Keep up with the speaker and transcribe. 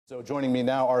So joining me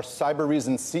now are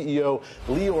Cybereason CEO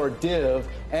Lior Div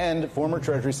and former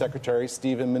Treasury Secretary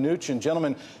Steven Mnuchin.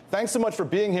 Gentlemen, thanks so much for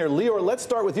being here. Lior, let's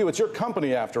start with you. It's your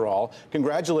company, after all.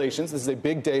 Congratulations. This is a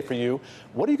big day for you.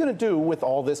 What are you going to do with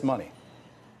all this money?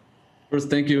 First,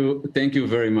 thank you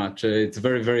very much. It's a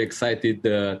very, very exciting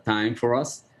time for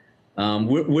us.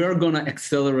 We're going to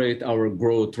accelerate our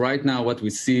growth. Right now, what we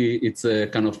see, it's a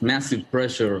kind of massive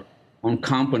pressure on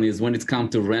companies when it comes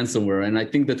to ransomware. And I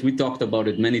think that we talked about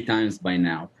it many times by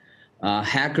now.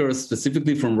 Hackers,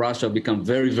 specifically from Russia, become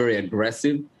very, very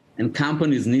aggressive, and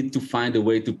companies need to find a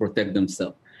way to protect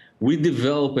themselves. We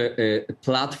develop a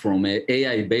platform, an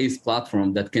AI-based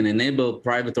platform that can enable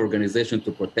private organizations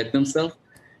to protect themselves.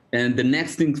 And the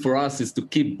next thing for us is to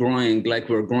keep growing like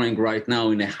we're growing right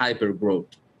now in a hyper growth.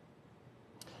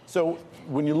 So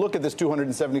when you look at this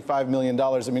 $275 million,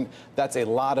 I mean, that's a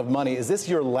lot of money. Is this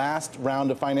your last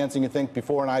round of financing, you think,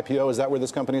 before an IPO? Is that where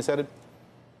this company is headed?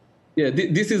 Yeah,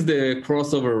 this is the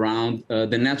crossover round.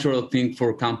 The natural thing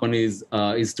for companies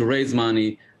is to raise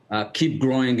money, keep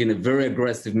growing in a very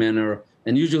aggressive manner,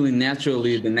 and usually,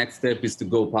 naturally, the next step is to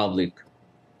go public.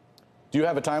 Do you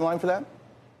have a timeline for that?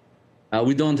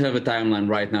 We don't have a timeline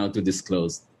right now to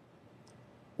disclose.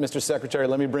 Mr. Secretary,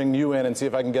 let me bring you in and see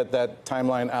if I can get that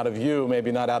timeline out of you,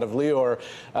 maybe not out of Lior,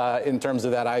 in terms of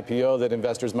that IPO that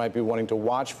investors might be wanting to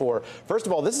watch for. First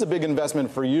of all, this is a big investment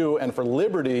for you and for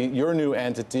Liberty, your new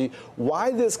entity.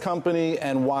 Why this company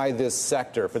and why this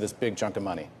sector for this big chunk of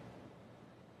money?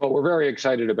 Well, we're very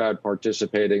excited about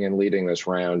participating and leading this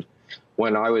round.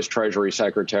 When I was Treasury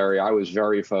Secretary, I was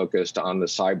very focused on the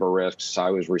cyber risks.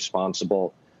 I was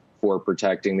responsible for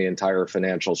protecting the entire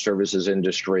financial services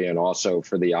industry and also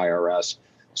for the IRS.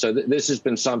 So this has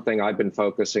been something I've been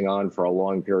focusing on for a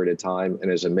long period of time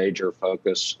and is a major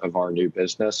focus of our new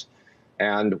business.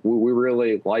 And we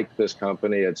really like this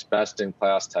company. It's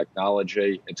best-in-class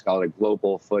technology. It's got a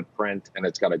global footprint, and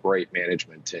it's got a great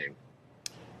management team.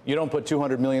 You don't put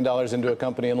 $200 million into a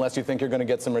company unless you think you're going to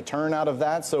get some return out of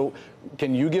that. So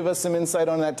can you give us some insight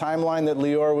on that timeline that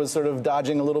Lior was sort of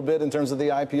dodging a little bit in terms of the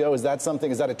IPO? Is that something,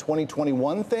 is that a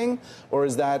 2021 thing, or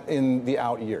is that in the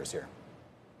out years here?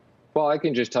 Well, I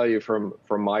can just tell you from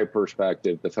my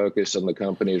perspective, the focus on the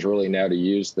company is really now to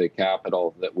use the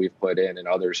capital that we've put in and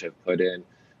others have put in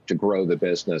to grow the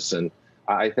business. And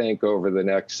I think over the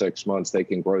next 6 months, they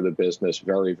can grow the business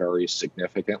very, very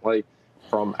significantly.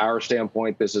 From our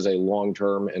standpoint, this is a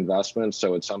long-term investment,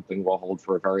 so it's something we'll hold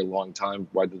for a very long time,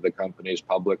 whether the company is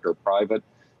public or private.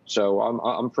 So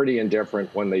I'm pretty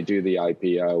indifferent when they do the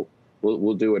IPO.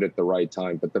 We'll do it at the right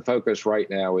time. But the focus right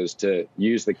now is to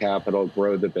use the capital,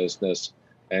 grow the business,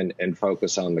 and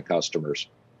focus on the customers.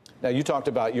 Now, you talked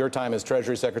about your time as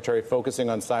Treasury Secretary focusing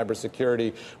on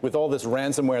cybersecurity. With all this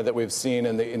ransomware that we've seen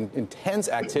and the intense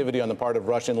activity on the part of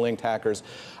Russian-linked hackers,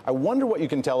 I wonder what you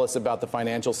can tell us about the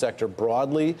financial sector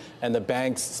broadly and the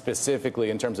banks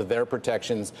specifically in terms of their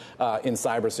protections in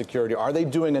cybersecurity. Are they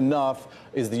doing enough?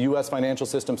 Is the U.S. financial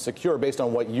system secure based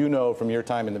on what you know from your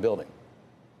time in the building?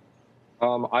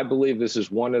 I believe this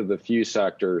is one of the few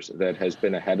sectors that has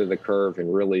been ahead of the curve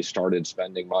and really started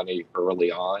spending money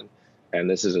early on. And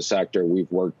this is a sector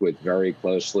we've worked with very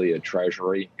closely at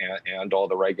Treasury and all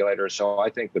the regulators. So I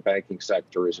think the banking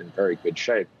sector is in very good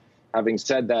shape. Having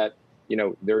said that, you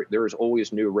know, there's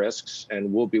always new risks,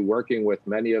 and we'll be working with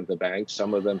many of the banks.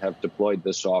 Some of them have deployed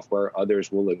this software.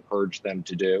 Others will encourage them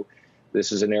to do.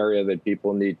 This is an area that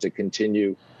people need to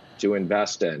continue to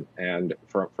invest in. And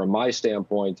from my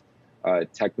standpoint,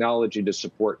 technology to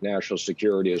support national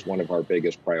security is one of our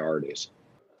biggest priorities.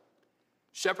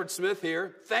 Shepard Smith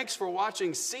here. Thanks for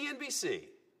watching CNBC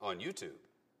on YouTube.